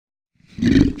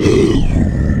Hello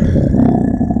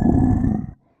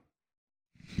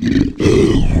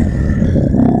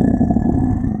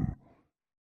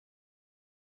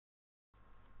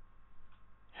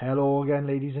again,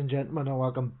 ladies and gentlemen, and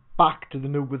welcome back to the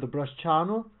Noob with the Brush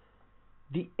channel,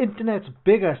 the internet's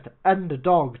biggest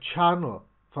underdog channel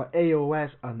for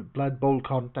AOS and Blood Bowl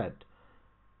content.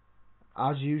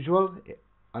 As usual,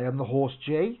 I am the host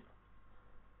Jay,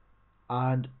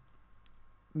 and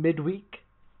midweek,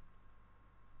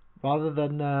 rather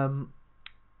than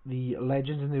the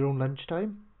legends in their own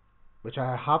lunchtime, which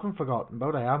I haven't forgotten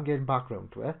about, I am getting back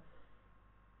round to it.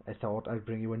 I thought I'd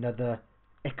bring you another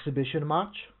exhibition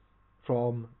match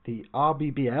from the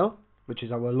RBBL, which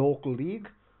is our local league.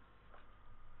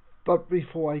 But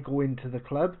before I go into the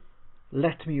club,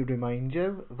 let me remind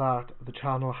you that the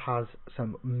channel has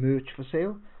some merch for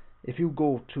sale. If you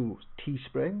go to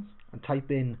Teespring and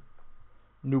type in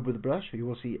Noob with the Brush, you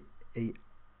will see an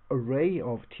array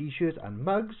of t-shirts and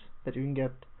mugs that you can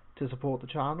get to support the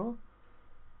channel.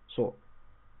 So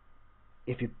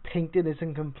if your painting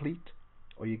isn't complete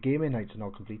or your gaming nights are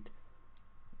not complete,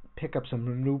 pick up some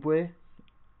Noobwear,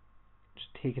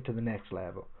 just take it to the next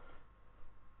level.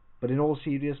 But in all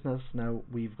seriousness, now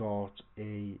we've got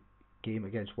a game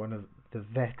against one of the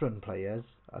veteran players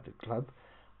at the club.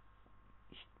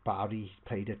 Barry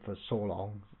played it for so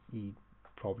long, he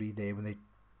probably there when they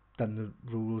done the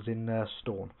rules in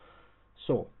stone.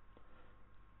 So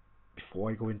before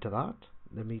I go into that,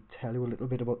 let me tell you a little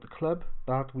bit about the club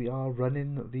that we are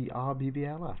running the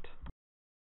RBBL at.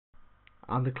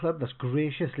 And the club that's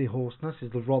graciously hosting us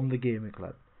is the Ron the Gaming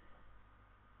Club.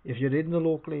 If you're in the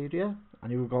local area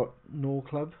and you've got no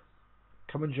club,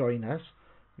 come and join us,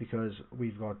 because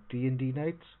we've got D&D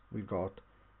nights, we've got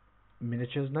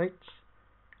miniatures nights,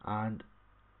 and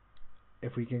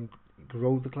if we can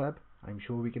grow the club, I'm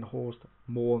sure we can host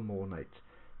more and more nights.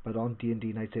 But on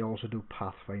D&D nights they also do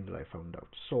Pathfinder, I found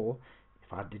out. So if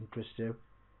that interests you,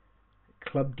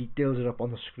 club details are up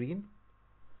on the screen.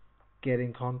 Get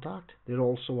in contact. They're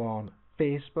also on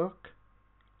Facebook,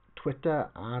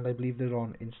 Twitter, and I believe they're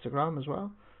on Instagram as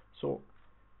well. So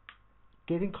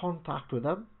get in contact with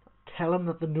them, tell them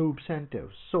that the noob sent you,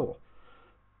 so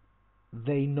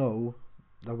they know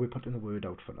that we're putting the word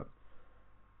out for them.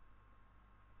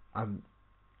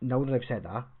 Now that I've said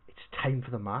that, it's time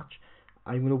for the match.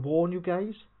 I'm going to warn you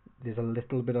guys, there's a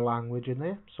little bit of language in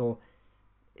there, so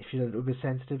if you're a little bit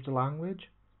sensitive to language,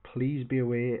 please be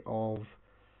aware of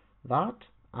that.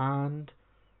 And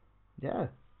yeah,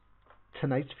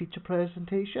 tonight's feature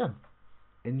presentation.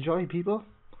 Enjoy, people.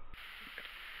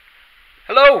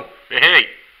 Hello. Hey.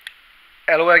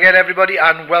 Hello again, everybody,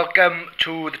 and welcome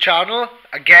to the channel.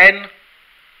 Again,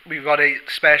 we've got a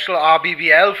special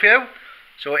RBBL for you.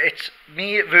 So it's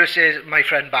me versus my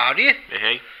friend Barry.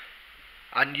 Hey.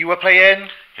 And you are playing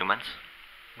Humans.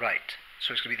 Right.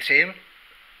 So it's going to be the same.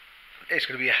 It's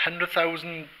going to be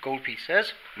 100,000 gold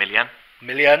pieces. Million.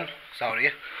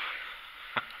 Sorry.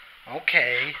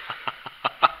 Okay.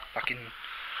 Fucking.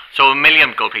 So a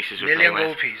million gold pieces. Million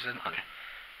gold pieces. Okay.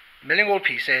 Million gold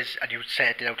pieces, and you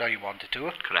set it out how you wanted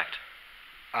to. Correct.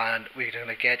 And we're going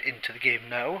to get into the game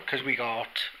now, because we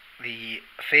got the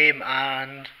fame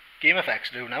and game effects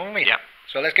to do now, haven't we? Yeah.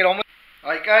 So let's get on with it.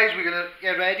 Alright guys, we're going to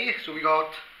get ready. So we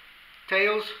got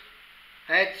tails,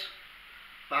 heads,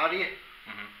 Barry.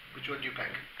 Which one do you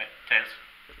pick? Tails.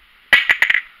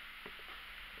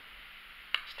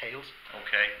 It's tails.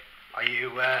 Okay. Are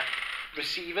you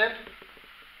receiving?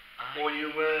 Or are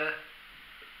you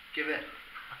giving?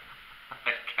 I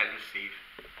can receive.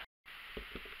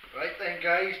 Right then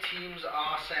guys, teams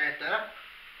are set up.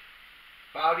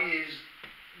 Barry is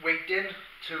waiting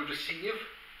to receive,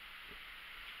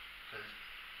 because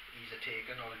he's a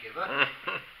taker, not a giver.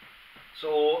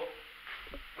 So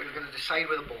we're going to decide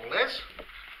where the ball is,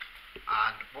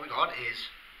 and what we got is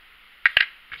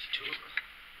two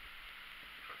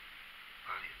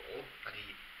Barry's ball that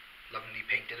he lovingly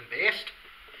painted and based,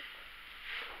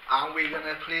 and we're going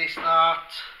to place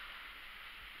that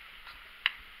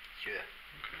here.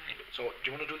 Okay. So do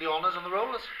you want to do the honours on the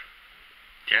rollers?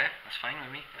 Yeah, that's fine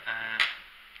with me.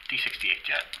 D68,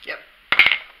 yeah. Yep.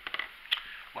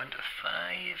 1 to 5,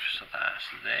 so that's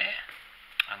there.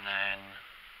 And then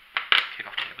kick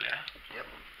off table, yeah? Yep.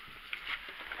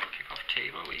 Kick off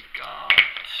table, we've got 6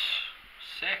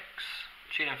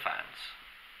 cheering fans.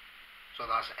 So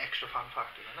that's extra fan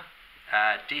factor, isn't it?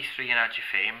 D3 and add your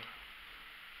fame.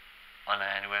 And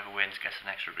then whoever wins gets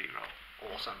an extra reroll.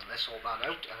 Awesome. Let's sort that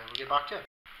out and then we'll get back to it.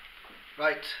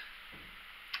 Right.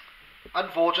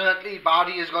 Unfortunately,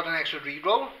 Barry has got an extra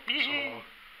reroll. So,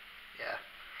 yeah.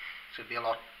 It's going to be a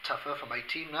lot tougher for my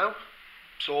team now.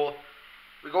 So,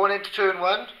 we're going into turn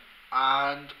 1,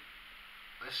 and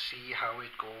let's see how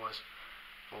it goes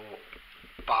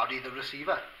for Bardi the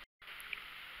receiver.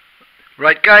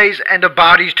 Right guys, end of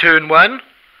Bardi's turn 1,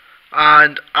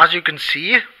 and as you can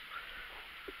see,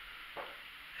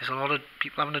 there's a lot of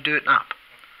people having a dirt nap.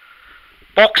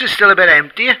 Box is still a bit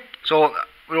empty, so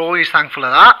we're always thankful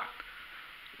of that.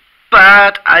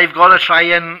 But I've got to try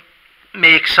and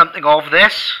make something of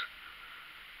this.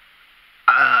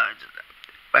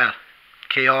 Well,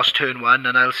 chaos turn 1,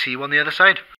 and I'll see you on the other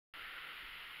side.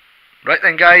 Right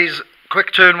then guys,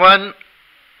 quick turn 1.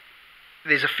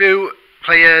 There's a few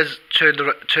players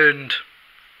turned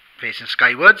facing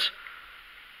skywards.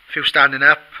 A few standing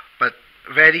up, but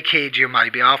very cagey on my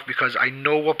behalf because I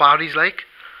know what Barry's like.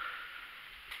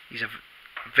 He's a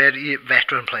very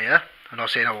veteran player. I'm not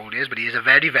saying how old he is, but he is a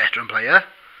very veteran player.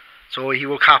 So he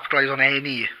will capitalise on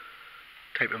any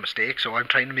type of mistake. So I'm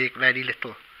trying to make very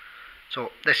little.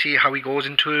 So let's see how he goes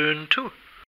in turn 2.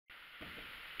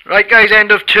 Right guys,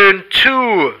 end of turn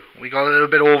 2. We got a little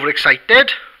bit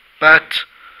overexcited, but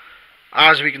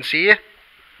as we can see,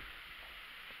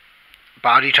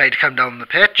 Barry tried to come down the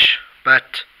pitch,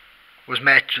 but was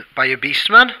met by a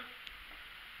beastman.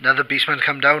 Another beastman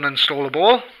come down and stole the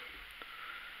ball.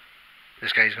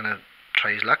 This guy's going to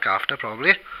try his luck after,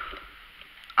 probably.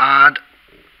 And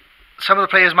some of the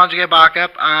players managed to get back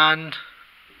up and,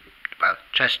 well,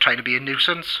 just trying to be a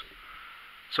nuisance.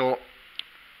 So,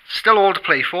 still all to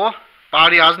play for.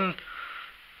 Barry hasn't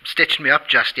stitched me up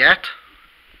just yet.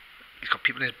 He's got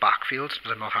people in his backfield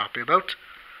that I'm not happy about.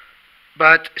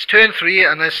 But it's turn 3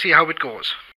 and let's see how it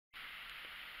goes.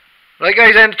 Right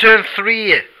guys, end of turn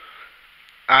 3.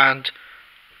 And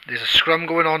there's a scrum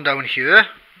going on down here.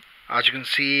 As you can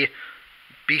see,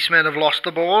 Beastmen have lost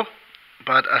the ball,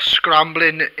 but are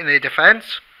scrambling in their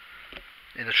defence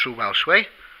in the true Welsh way.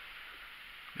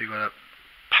 We've got a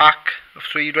pack of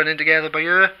 3 running together by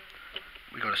here.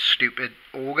 We've got a stupid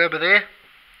ogre by there.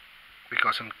 We've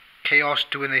got some chaos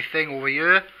doing their thing over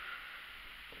here.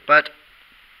 But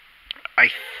I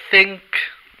think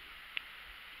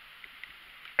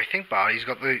Barry's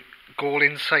got the goal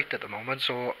in sight at the moment,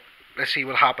 so let's see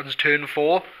what happens turn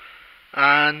 4,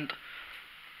 and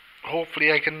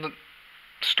hopefully I can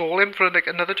stall him for like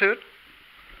another turn.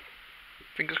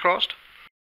 Fingers crossed.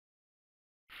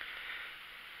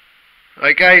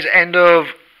 Right guys, end of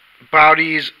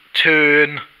Barry's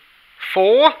turn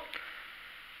 4,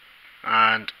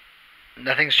 and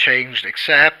nothing's changed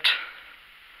except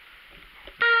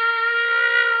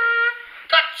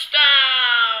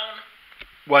touchdown!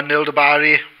 1-0 to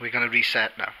Barry. We're going to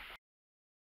reset now.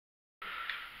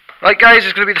 Right guys,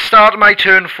 it's going to be the start of my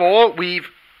turn 4. We've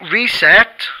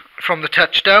reset from the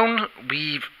touchdown.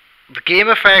 The game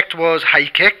effect was high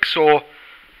kick, so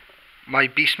my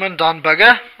beastman Dan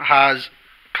Bugger has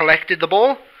collected the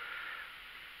ball,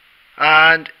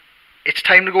 and it's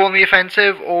time to go on the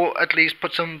offensive, or at least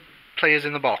put some players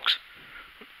in the box,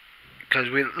 because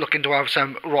we're looking to have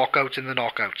some rockouts in the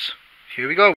knockouts. Here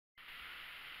we go.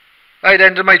 Right,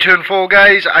 end of my turn 4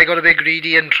 guys. I got a bit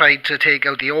greedy and tried to take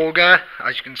out the ogre.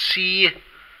 As you can see,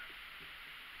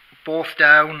 both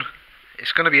down.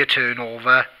 It's going to be a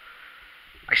turnover.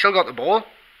 I still got the ball,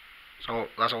 so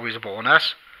that's always a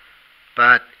bonus.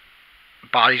 But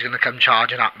Barry's going to come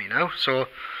charging at me now, so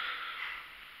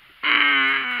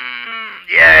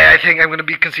yeah, I think I'm going to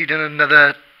be conceding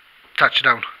another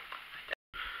touchdown.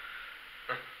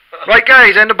 Right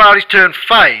guys, end of Barry's turn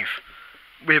 5.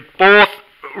 We're both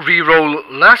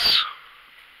re-roll-less.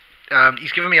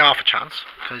 He's giving me half a chance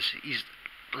because he's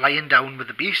lying down with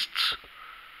the beasts,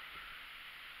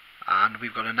 and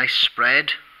we've got a nice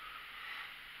spread.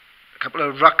 A couple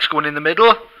of rucks going in the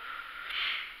middle,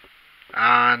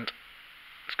 and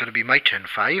it's going to be my turn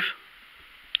 5.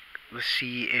 Let's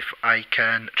see if I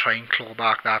can try and claw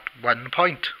back that 1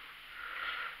 point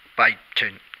by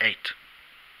turn 8.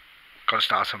 Got to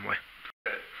start somewhere.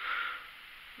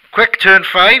 Quick turn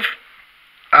 5.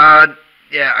 And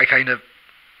yeah, I kind of,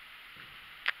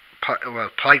 well,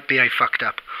 politely I fucked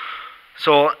up.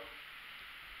 So,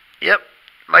 yep,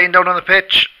 lying down on the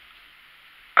pitch,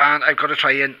 and I've got to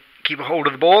try and keep a hold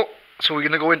of the ball. So we're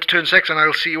going to go into turn 6, and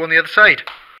I'll see you on the other side.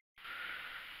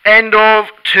 End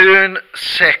of turn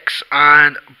 6,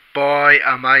 and boy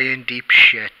am I in deep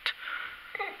shit.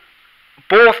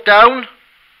 Both down,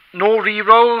 no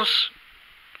re-rolls,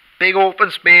 big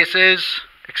open spaces,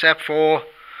 except for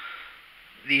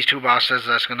these 2 bastards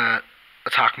that's going to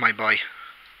attack my boy.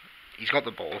 He's got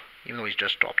the ball, even though he's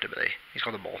just dropped it, but he's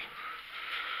got the ball.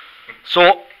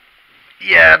 So,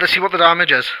 yeah, let's see what the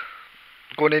damage is.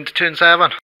 Going into turn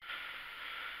 7.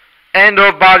 End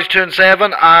of Barry's turn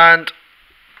 7, and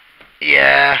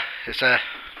yeah, it's a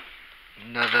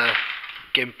Another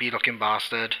gimpy looking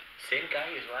bastard. Same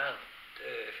guy as well.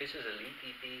 If this was a league,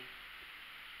 he'd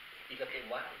be looking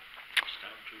well. It's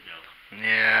down 2-0.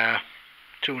 Yeah,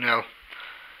 2-0.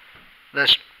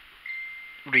 Let's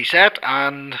reset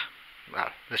and, well,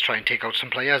 let's try and take out some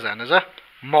players then, is it?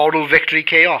 Moral victory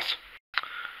chaos.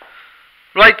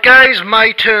 Right guys,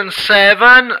 my turn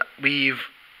 7. We've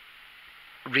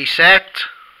reset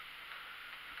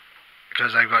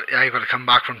because I've got to come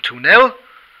back from 2-0,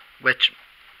 which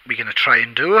we're gonna try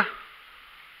and do.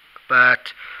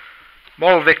 But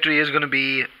moral victory is gonna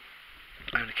be,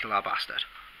 I'm gonna kill that bastard.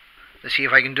 Let's see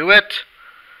if I can do it.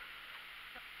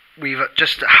 We've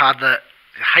just had the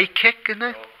high kick, isn't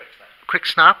it? Oh, Quick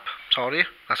snap. Sorry,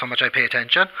 that's how much I pay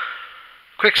attention.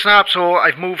 Quick snap. So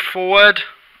I've moved forward,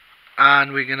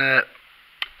 and we're gonna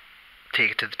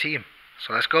take it to the team.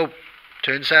 So let's go.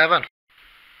 Turn 7.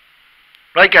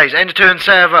 Right, guys. End of turn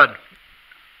 7.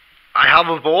 I have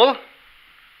a ball.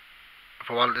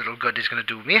 For what little good it's gonna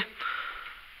do me.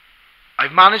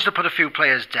 I've managed to put a few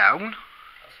players down.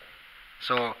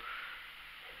 So,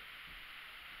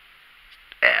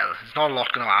 well, there's not a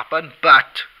lot going to happen,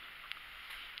 but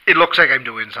it looks like I'm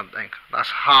doing something. That's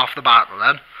half the battle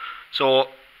then. So,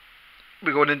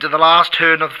 we're going into the last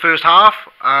turn of the first half,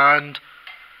 and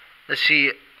let's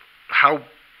see how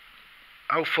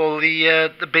full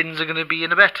the bins are going to be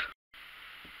in a bit.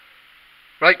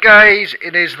 Right, guys,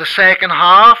 it is the second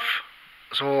half,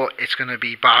 so it's going to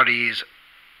be Barry's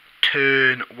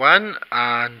turn 1,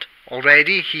 and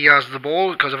already he has the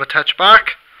ball because of a touchback,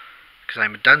 because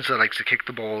I'm a dunce that likes to kick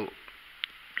the ball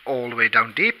all the way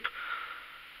down deep.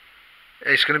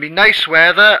 It's going to be nice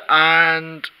weather,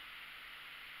 and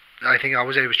I think I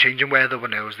was changing weather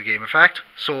when it was the game effect.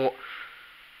 So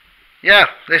yeah,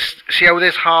 let's see how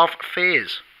this half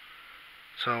fares.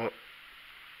 So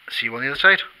see you on the other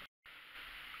side.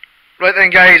 Right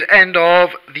then guys, end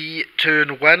of the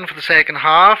turn 1 for the second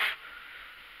half.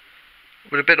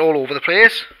 We're a bit all over the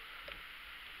place.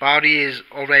 Barry is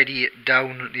already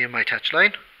down near my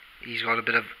touchline. He's got a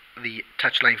bit of the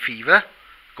touchline fever,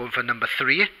 going for number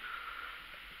 3.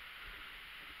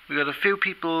 We've got a few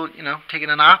people, you know,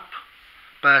 taking a nap,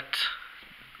 but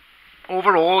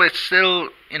overall it's still,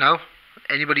 you know,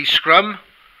 anybody's scrum.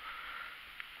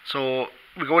 So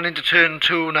we're going into turn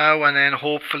 2 now, and then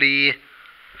hopefully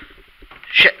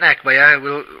Shitneck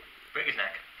will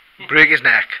break his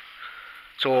neck.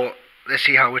 So let's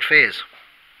see how it fares.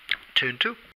 Turn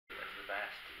 2.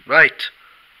 Right.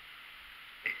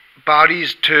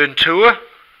 Barry's turn 2.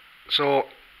 So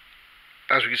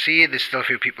as we can see, there's still a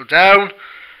few people down,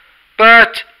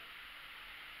 but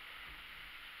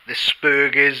this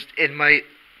Spurg is in my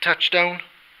touchdown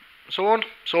zone.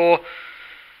 So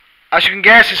as you can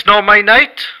guess, it's not my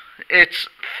night. It's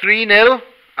 3-0,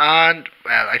 and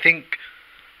well, I think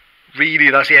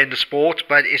really that's the end of sport,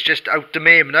 but it's just out the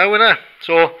meme now, isn't it?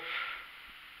 So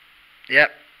yeah,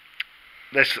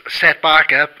 let's set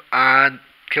back up and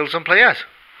kill some players.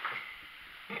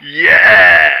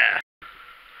 Yeah!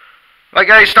 Right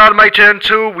guys, starting my turn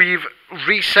 2, we've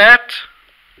reset.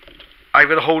 I've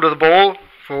got a hold of the ball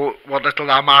for what little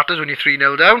that matters when you're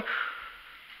 3-0 down.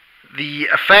 The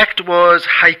effect was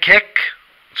high kick,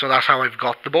 so that's how I've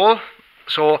got the ball.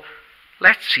 So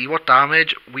let's see what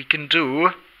damage we can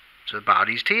do to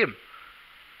Barry's team.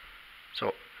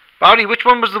 So Barry, which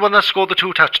one was the one that scored the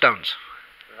 2 touchdowns?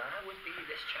 That would be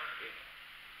this champion.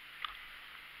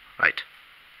 Right,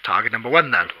 target number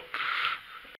 1 then.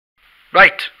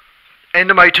 Right,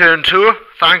 end of my turn 2.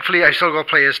 Thankfully I still got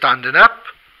players standing up.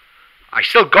 I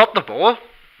still got the ball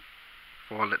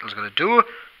for what little's going to do,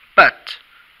 but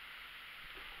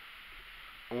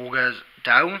Ogre's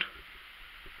down.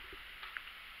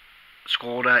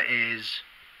 Scorer is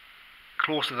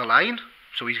close to the line,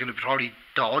 so he's going to probably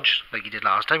dodge like he did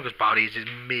last time, because Barry is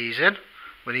amazing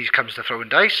when he comes to throwing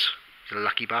dice. He's a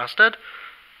lucky bastard.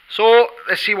 So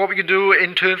let's see what we can do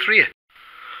in turn 3.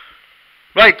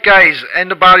 Right guys,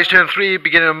 end of Barry's turn 3,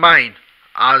 beginning of mine.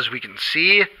 As we can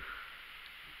see,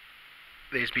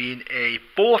 there's been a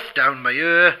both down my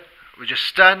ear. We're just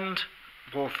stunned,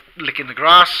 both licking the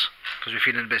grass because we're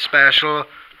feeling a bit special.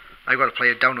 I've got to play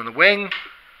it down on the wing,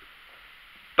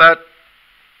 but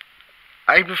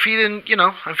I'm feeling, you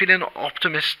know, I'm feeling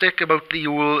optimistic about the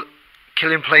whole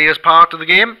killing players part of the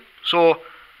game. So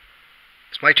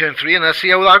it's my turn 3, and let's see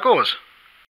how that goes.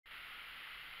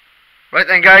 Right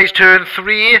then guys, turn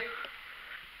 3.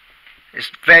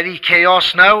 It's very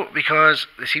chaos now, because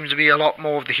there seems to be a lot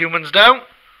more of the humans down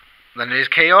than there is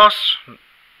chaos.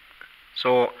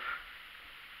 So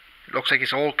it looks like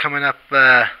it's all coming up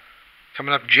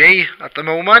J at the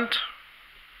moment.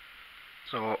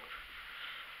 So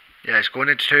Yeah, it's going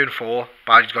into turn 4.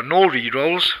 Barry's got no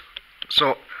rerolls.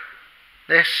 So,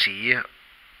 let's see.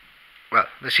 Well,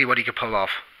 let's see what he can pull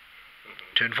off.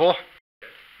 Turn 4.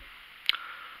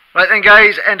 Right then,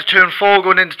 guys, end of turn 4,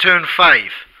 going into turn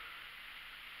 5.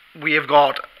 We have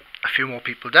got a few more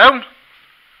people down.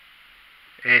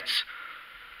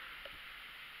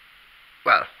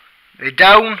 Well, they're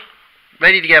down,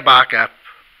 ready to get back up.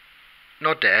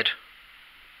 Not dead.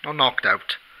 Not knocked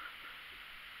out.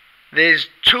 There's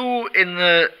 2 in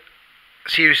the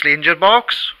seriously injured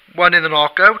box, 1 in the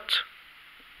knockout.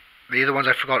 They're the ones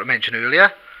I forgot to mention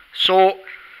earlier. So,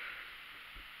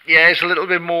 yeah, it's a little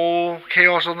bit more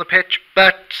chaos on the pitch,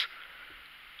 but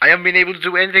I haven't been able to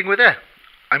do anything with it.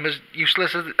 I'm as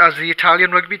useless as the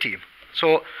Italian rugby team.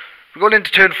 So, we're going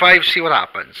into turn 5, see what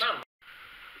happens.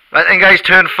 Right then, guys,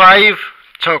 turn 5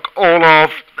 took all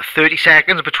of 30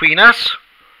 seconds between us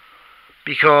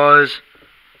because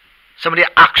somebody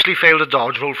actually failed a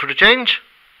dodge roll for a change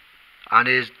and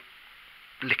is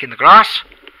licking the grass.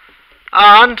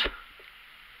 And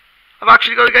I've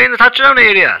actually got a guy in the touchdown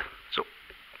area. So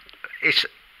it's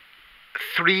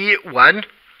 3-1,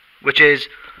 which is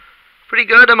pretty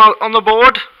good. I'm out on the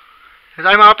board.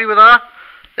 I'm happy with that.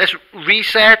 Let's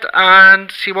reset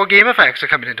and see what game effects are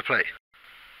coming into play.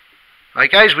 Right,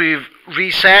 guys, we've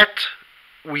reset.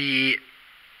 We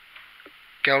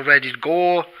get ready to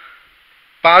go.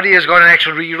 Barry has got an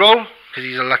extra reroll because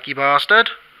he's a lucky bastard.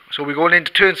 So we're going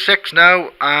into turn 6 now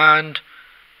and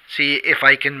see if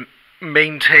I can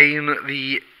maintain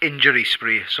the injury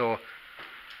spree. So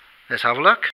let's have a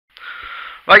look.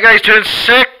 Right, guys, turn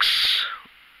 6,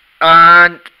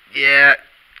 and yeah,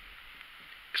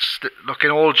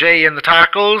 looking all J in the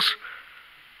tackles,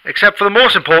 except for the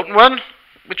most important one,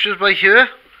 which was right here,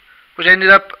 which ended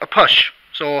up a push.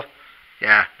 So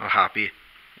yeah, not happy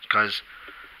because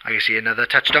I can see another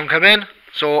touchdown come in.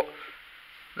 So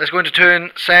let's go into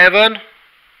turn 7.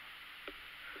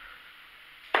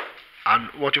 And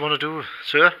what do you want to do,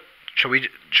 sir? Shall we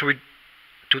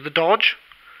do the dodge?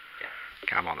 Yeah.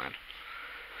 Come on then.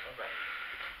 Alright.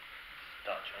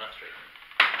 Dodge on a 3.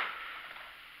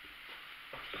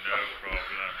 No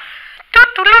problem.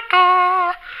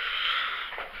 Touchdown!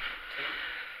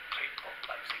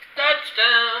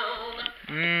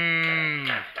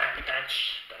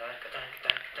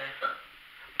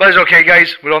 But it's okay,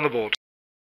 guys, we're on the board.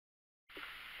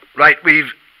 Right,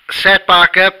 we've set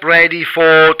back up, ready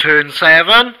for turn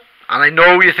 7. And I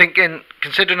know you're thinking,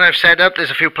 considering I've set up, there's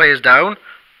a few players down.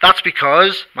 That's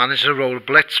because I managed to roll a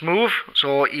blitz move,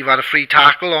 so you've had a free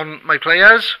tackle on my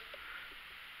players.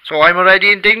 So I'm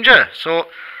already in danger. So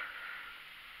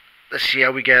let's see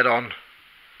how we get on.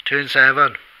 Turn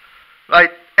 7.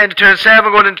 Right, end of turn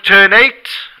 7, going into turn 8.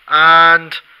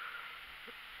 And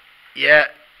yeah,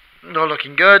 not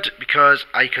looking good because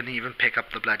I couldn't even pick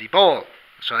up the bloody ball.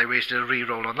 So I wasted a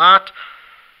re-roll on that.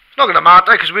 It's not going to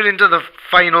matter because we're into the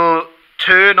final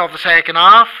turn of the second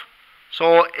half.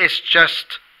 So it's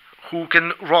just who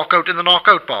can rock out in the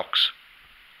knockout box.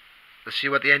 Let's see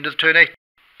what the end of the turn 8.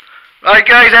 Right,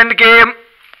 guys, end the game.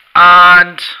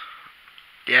 And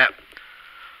yeah,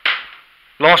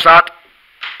 lost that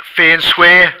fair and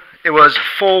square. It was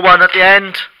 4-1 at the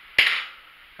end.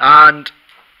 And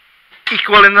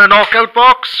equal in the knockout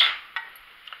box.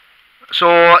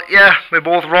 So yeah, we're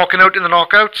both rocking out in the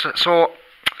knockouts. So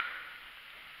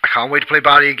I can't wait to play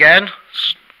Barry again.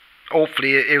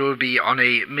 Hopefully it will be on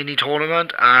a mini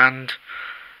tournament and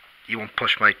you won't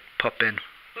push my pup in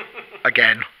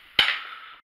again.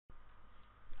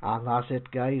 And that's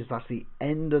it, guys. That's the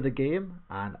end of the game.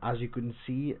 And as you can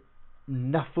see,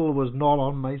 Nuffle was not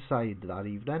on my side that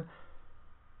evening.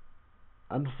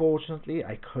 Unfortunately,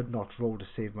 I could not roll to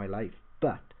save my life.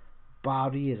 But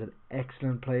Barry is an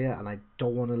excellent player, and I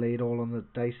don't want to lay it all on the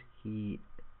dice. He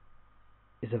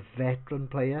is a veteran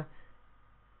player.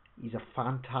 He's a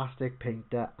fantastic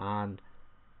painter, and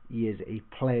he is a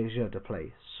pleasure to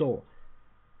play. So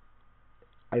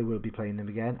I will be playing him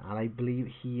again, and I believe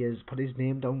he has put his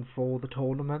name down for the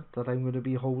tournament that I'm going to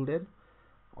be holding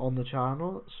on the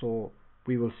channel. So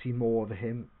we will see more of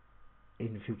him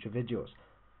in future videos.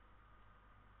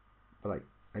 But like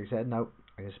I said, now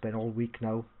I'm going to spend all week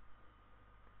now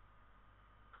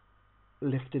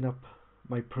lifting up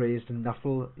my praise to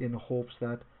Nuffle in hopes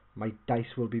that my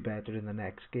dice will be better in the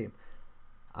next game.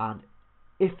 And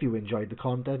if you enjoyed the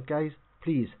content, guys,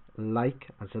 please like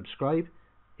and subscribe.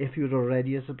 If you're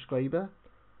already a subscriber,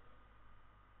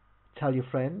 tell your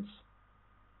friends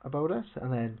about us,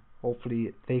 and then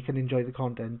hopefully they can enjoy the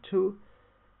content too.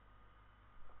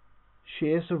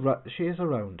 Share us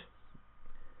around.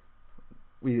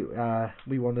 We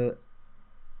want to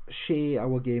share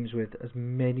our games with as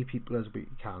many people as we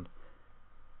can.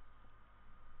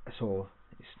 So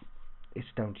it's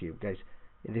down to you guys.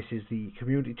 This is the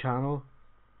community channel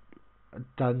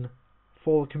done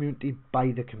for the community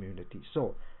by the community.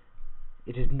 So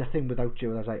it is nothing without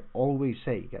you, as I always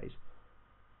say, guys.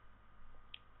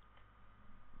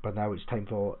 But now it's time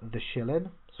for the shilling.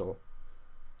 So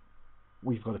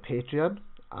we've got a Patreon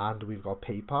and we've got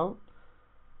PayPal.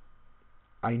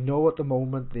 I know at the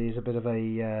moment there's a bit of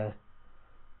a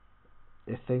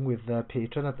thing with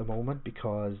Patreon at the moment,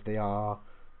 because they are,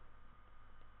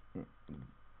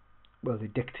 well, they're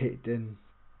dictating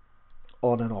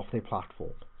on and off their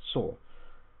platform. So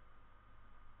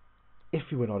if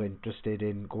you were not interested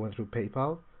in going through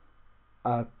Patreon,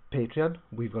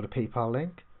 we've got a PayPal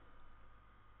link.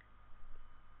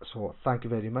 So thank you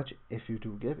very much if you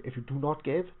do give. If you do not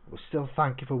give, we'll still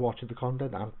thank you for watching the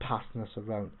content and passing us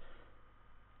around.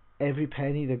 Every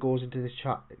penny that goes into this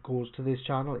to this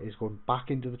channel is going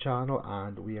back into the channel,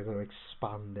 and we are going to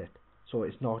expand it. So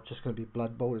it's not just going to be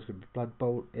Blood Bowl, it's going to be Blood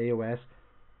Bowl, AOS,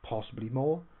 possibly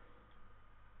more.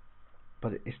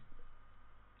 But it's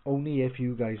only if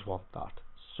you guys want that.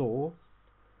 So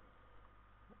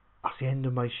that's the end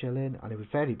of my shilling, and it was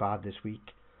very bad this week.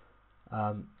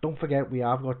 Don't forget, we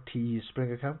have got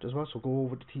Teespring account as well, so go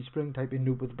over to Teespring, type in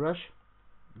Noob with the Brush,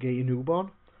 get your noob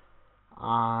on,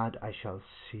 and I shall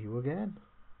see you again.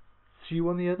 See you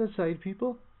on the other side,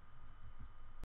 people.